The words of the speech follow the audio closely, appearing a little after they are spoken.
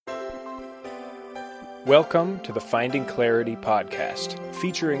Welcome to the Finding Clarity podcast,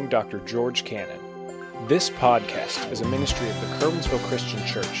 featuring Dr. George Cannon. This podcast is a ministry of the Curwensville Christian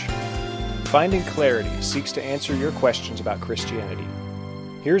Church. Finding Clarity seeks to answer your questions about Christianity.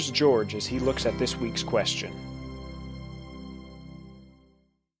 Here's George as he looks at this week's question.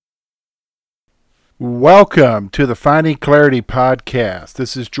 Welcome to the Finding Clarity podcast.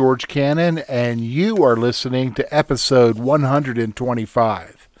 This is George Cannon, and you are listening to episode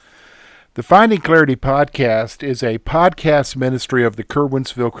 125. The Finding Clarity podcast is a podcast ministry of the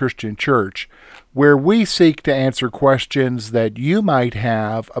Curwensville Christian Church, where we seek to answer questions that you might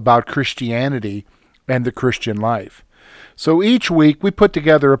have about Christianity and the Christian life. So each week we put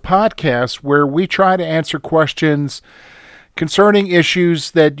together a podcast where we try to answer questions concerning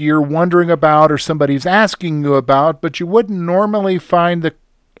issues that you're wondering about or somebody's asking you about, but you wouldn't normally find the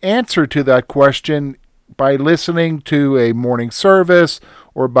answer to that question by listening to a morning service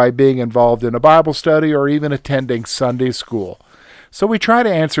or by being involved in a Bible study or even attending Sunday school. So we try to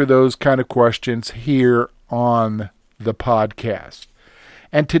answer those kind of questions here on the podcast.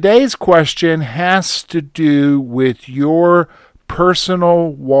 And today's question has to do with your personal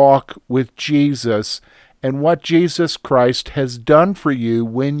walk with Jesus and what Jesus Christ has done for you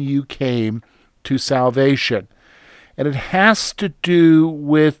when you came to salvation. And it has to do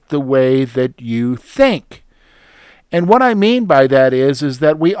with the way that you think. And what I mean by that is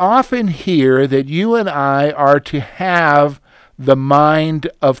that we often hear that you and I are to have the mind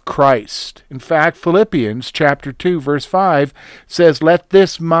of Christ. In fact, Philippians chapter 2, verse 5 says, "Let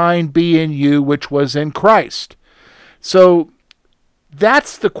this mind be in you which was in Christ." So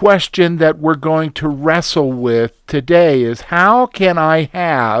that's the question that we're going to wrestle with today is, how can I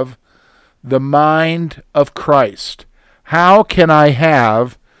have the mind of Christ? How can I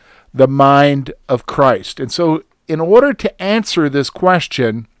have the mind of Christ? And so in order to answer this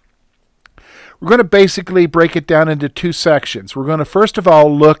question, we're going to basically break it down into two sections. We're going to first of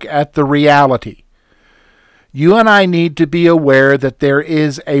all look at the reality. You and I need to be aware that there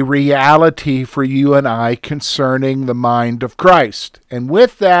is a reality for you and I concerning the mind of Christ. And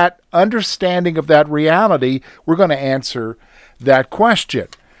with that understanding of that reality, we're going to answer that question.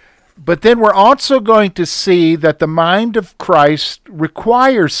 But then we're also going to see that the mind of Christ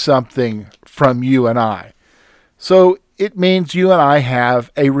requires something from you and I. So it means you and I have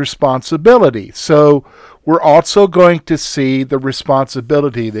a responsibility. So we're also going to see the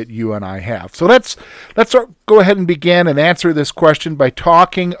responsibility that you and I have. So let's go ahead and begin and answer this question by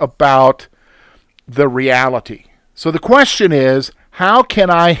talking about the reality. So the question is, how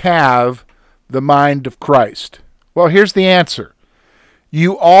can I have the mind of Christ? Well, here's the answer.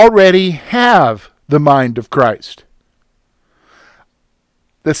 You already have the mind of Christ.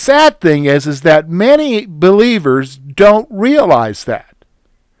 The sad thing is that many believers don't realize that.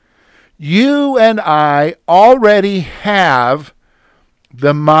 You and I already have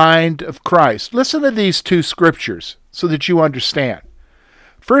the mind of Christ. Listen to these two scriptures so that you understand.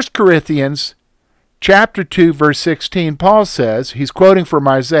 1 Corinthians chapter 2, verse 16, Paul says, he's quoting from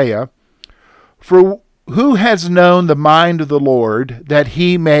Isaiah, "For who has known the mind of the Lord that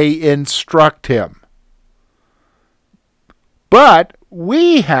he may instruct him? But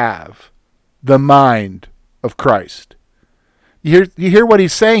we have the mind of Christ." You hear what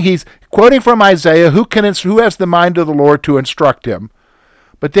he's saying? He's quoting from Isaiah, who has the mind of the Lord to instruct him?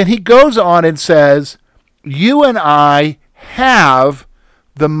 But then he goes on and says, you and I have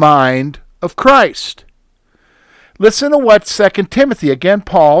the mind of Christ. Listen to what 2 Timothy, again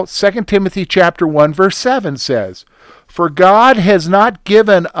Paul, 2 Timothy chapter 1, verse 7 says, "For God has not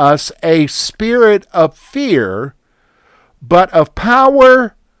given us a spirit of fear, but of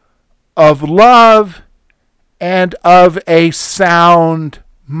power, of love, and of a sound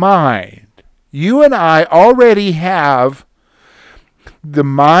mind." You and I already have the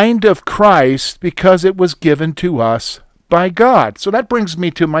mind of Christ because it was given to us by God. So that brings me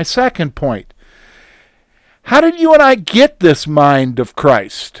to my second point. How did you and I get this mind of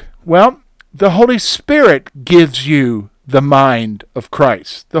Christ? Well, the Holy Spirit gives you the mind of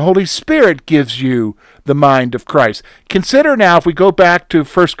Christ. The Holy Spirit gives you the mind of Christ. Consider now, if we go back to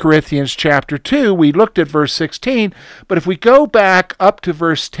 1 Corinthians chapter 2, we looked at verse 16, but if we go back up to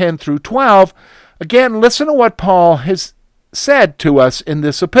verse 10 through 12, again, listen to what Paul has said to us in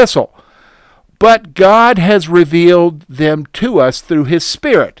this epistle. "But God has revealed them to us through his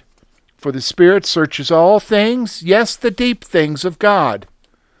Spirit. For the Spirit searches all things, yes, the deep things of God.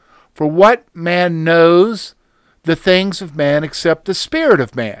 For what man knows the things of man except the Spirit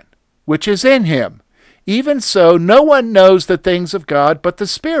of man, which is in him? Even so, no one knows the things of God but the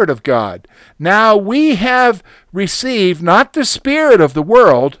Spirit of God. Now we have received not the spirit of the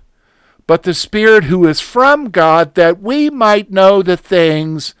world, but the Spirit who is from God, that we might know the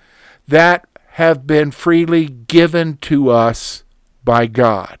things that have been freely given to us by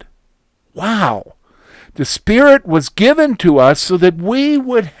God. Wow. The Spirit was given to us so that we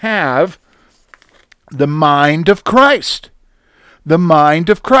would have the mind of Christ. The mind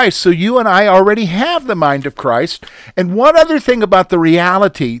of Christ. So you and I already have the mind of Christ. And one other thing about the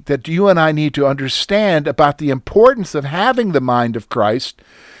reality that you and I need to understand about the importance of having the mind of Christ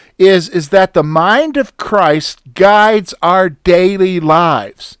is that the mind of Christ guides our daily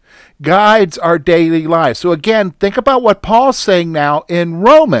lives. Guides our daily lives. So again, think about what Paul's saying now in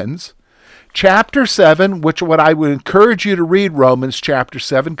Romans chapter 7, what I would encourage you to read Romans chapter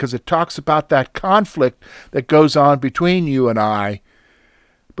 7, because it talks about that conflict that goes on between you and I.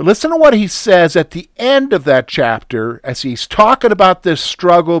 But listen to what he says at the end of that chapter as he's talking about this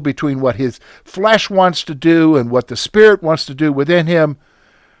struggle between what his flesh wants to do and what the Spirit wants to do within him.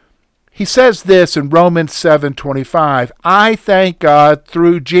 He says this in Romans 7:25, I thank God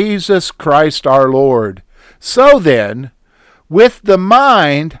through Jesus Christ our Lord. So then, with the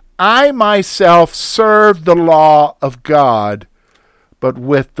mind, I myself serve the law of God, but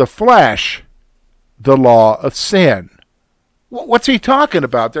with the flesh, the law of sin. What's he talking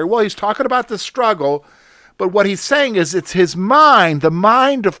about there? Well, he's talking about the struggle, but what he's saying is it's his mind, the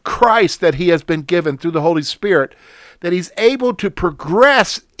mind of Christ that he has been given through the Holy Spirit, that he's able to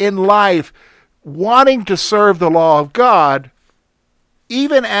progress in life wanting to serve the law of God,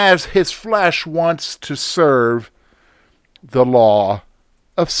 even as his flesh wants to serve the law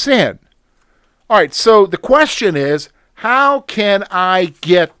of sin. All right, so the question is, how can I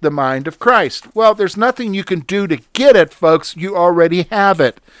get the mind of Christ? Well, there's nothing you can do to get it, folks. You already have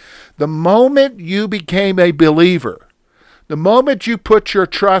it. The moment you became a believer, the moment you put your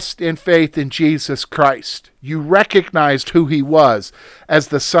trust and faith in Jesus Christ, you recognized who he was as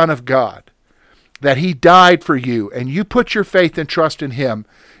the Son of God, that he died for you, and you put your faith and trust in him,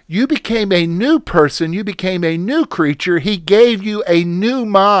 you became a new person, you became a new creature. He gave you a new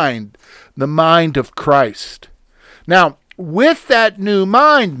mind, the mind of Christ. Now, with that new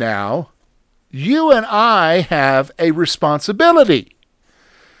mind now, you and I have a responsibility.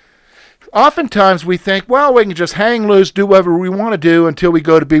 Oftentimes we think, well, we can just hang loose, do whatever we want to do until we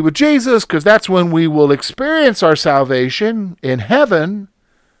go to be with Jesus, because that's when we will experience our salvation in heaven.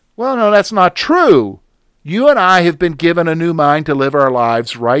 Well, no, that's not true. You and I have been given a new mind to live our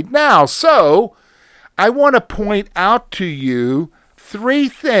lives right now. So, I want to point out to you 3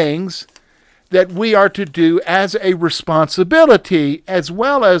 things that we are to do as a responsibility, as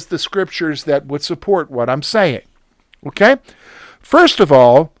well as the scriptures that would support what I'm saying. Okay? First of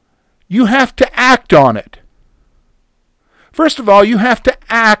all, you have to act on it. First of all, you have to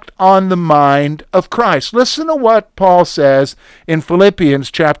act on the mind of Christ. Listen to what Paul says in Philippians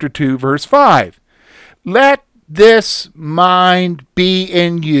chapter 2, verse 5. Let this mind be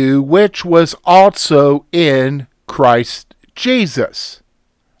in you, which was also in Christ Jesus.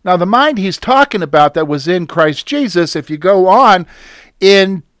 Now, the mind he's talking about that was in Christ Jesus, if you go on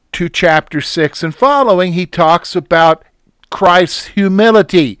into chapter 6 and following, he talks about Christ's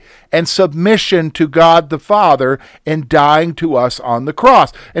humility and submission to God the Father and dying to us on the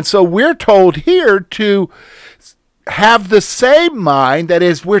cross. And so we're told here to have the same mind, that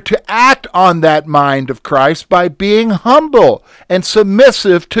is, we're to act on that mind of Christ by being humble and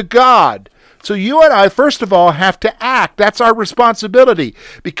submissive to God. So you and I, first of all, have to act. That's our responsibility.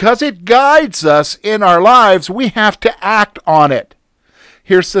 Because it guides us in our lives, we have to act on it.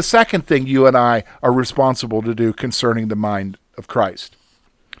 Here's the second thing you and I are responsible to do concerning the mind of Christ.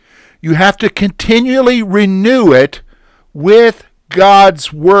 You have to continually renew it with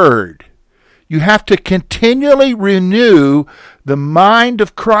God's Word. You have to continually renew the mind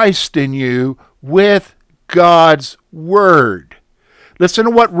of Christ in you with God's Word. Listen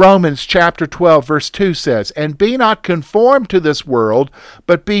to what Romans chapter 12, verse 2 says. And be not conformed to this world,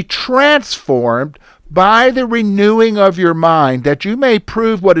 but be transformed by the renewing of your mind, that you may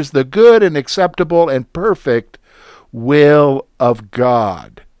prove what is the good and acceptable and perfect will of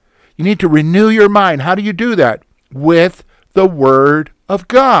God. You need to renew your mind. How do you do that? With the Word of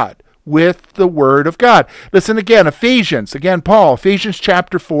God. With the Word of God. Listen again, Paul, Ephesians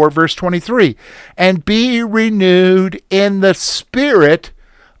chapter 4, verse 23. And be renewed in the spirit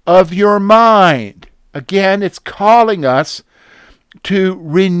of your mind. Again, it's calling us to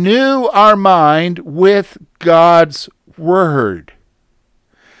renew our mind with God's Word.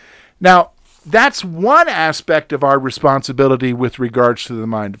 Now, that's one aspect of our responsibility with regards to the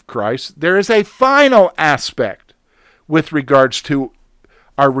mind of Christ. There is a final aspect with regards to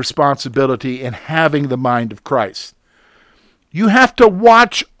our responsibility in having the mind of Christ. You have to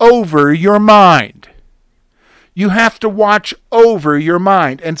watch over your mind. You have to watch over your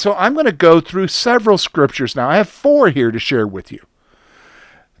mind. And so I'm going to go through several scriptures now. I have 4 here to share with you.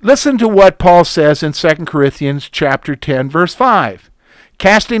 Listen to what Paul says in 2 Corinthians chapter 10, verse 5.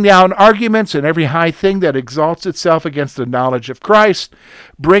 Casting down arguments and every high thing that exalts itself against the knowledge of Christ,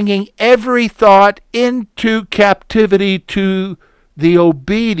 bringing every thought into captivity to the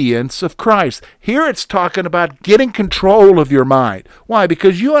obedience of Christ. Here it's talking about getting control of your mind. Why?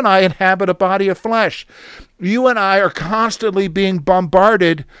 Because you and I inhabit a body of flesh. You and I are constantly being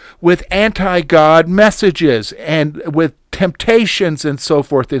bombarded with anti-God messages and with temptations and so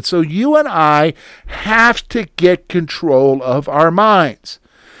forth. And so you and I have to get control of our minds.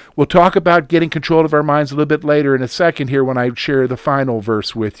 We'll talk about getting control of our minds a little bit later in a second here when I share the final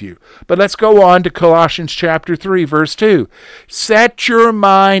verse with you. But let's go on to Colossians chapter 3, verse 2. Set your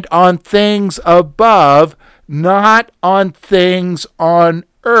mind on things above, not on things on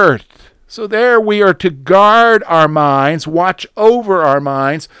earth. So there we are to guard our minds, watch over our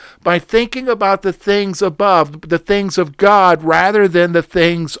minds by thinking about the things above, the things of God, rather than the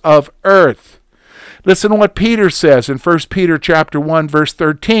things of earth. Listen to what Peter says in 1 Peter chapter 1, verse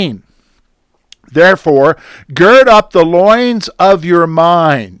 13. Therefore, gird up the loins of your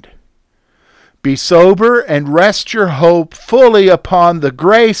mind. Be sober and rest your hope fully upon the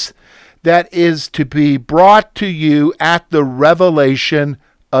grace that is to be brought to you at the revelation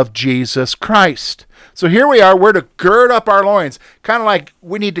of Jesus Christ. So here we are, we're to gird up our loins, kind of like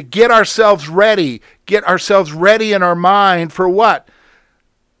we need to get ourselves ready in our mind for what?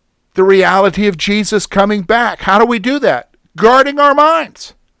 The reality of Jesus coming back. How do we do that? Guarding our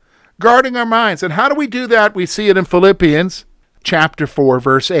minds. Guarding our minds. And how do we do that? We see it in Philippians chapter 4,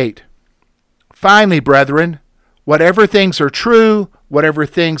 verse 8. Finally, brethren, whatever things are true, whatever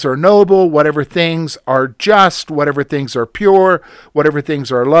things are noble, whatever things are just, whatever things are pure, whatever things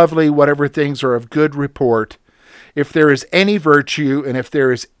are lovely, whatever things are of good report, if there is any virtue and if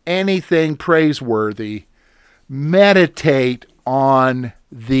there is anything praiseworthy, meditate on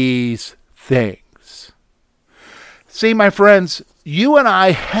these things. See, my friends, you and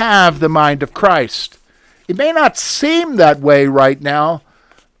I have the mind of Christ. It may not seem that way right now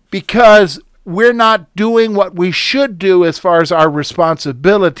because we're not doing what we should do as far as our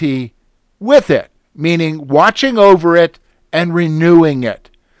responsibility with it, meaning watching over it and renewing it,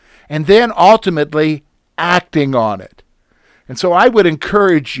 and then ultimately acting on it. And so I would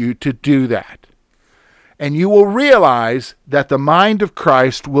encourage you to do that. And you will realize that the mind of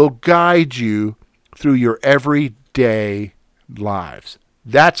Christ will guide you through your everyday lives.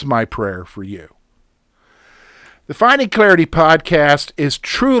 That's my prayer for you. The Finding Clarity podcast is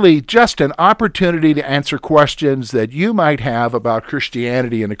truly just an opportunity to answer questions that you might have about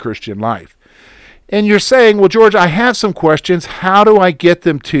Christianity and the Christian life. And you're saying, well, George, I have some questions. How do I get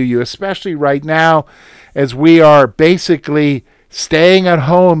them to you, especially right now as we are basically staying at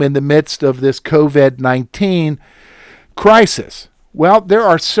home in the midst of this COVID-19 crisis? Well, there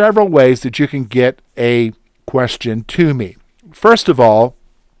are several ways that you can get a question to me. First of all,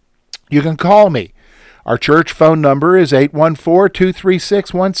 you can call me. Our church phone number is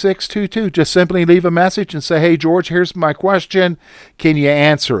 814-236-1622. Just simply leave a message and say, hey, George, here's my question. Can you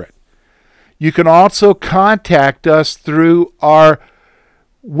answer it? You can also contact us through our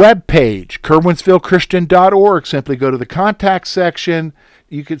webpage, kerwinsvillechristian.org. Simply go to the contact section.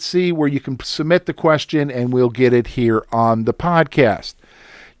 You can see where you can submit the question, and we'll get it here on the podcast.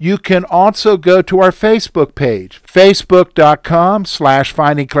 You can also go to our Facebook page,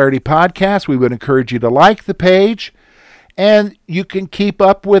 facebook.com/Finding Clarity Podcast. We would encourage you to like the page, and you can keep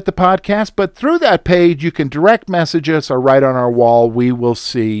up with the podcast. But through that page, you can direct message us or write on our wall. We will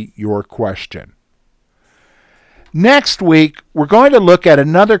see your question. Next week, we're going to look at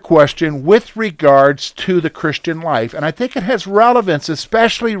another question with regards to the Christian life. And I think it has relevance,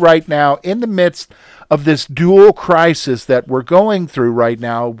 especially right now in the midst of this dual crisis that we're going through right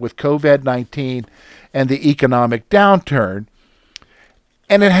now with COVID-19 and the economic downturn.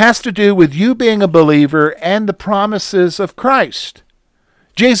 And it has to do with you being a believer and the promises of Christ.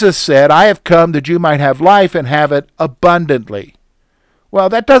 Jesus said, I have come that you might have life and have it abundantly. Well,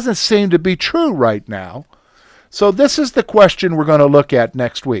 that doesn't seem to be true right now. So this is the question we're going to look at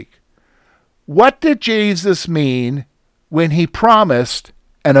next week. What did Jesus mean when he promised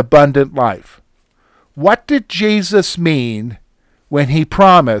an abundant life? What did Jesus mean when he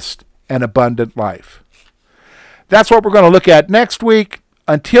promised an abundant life? That's what we're going to look at next week.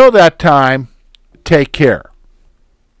 Until that time, take care.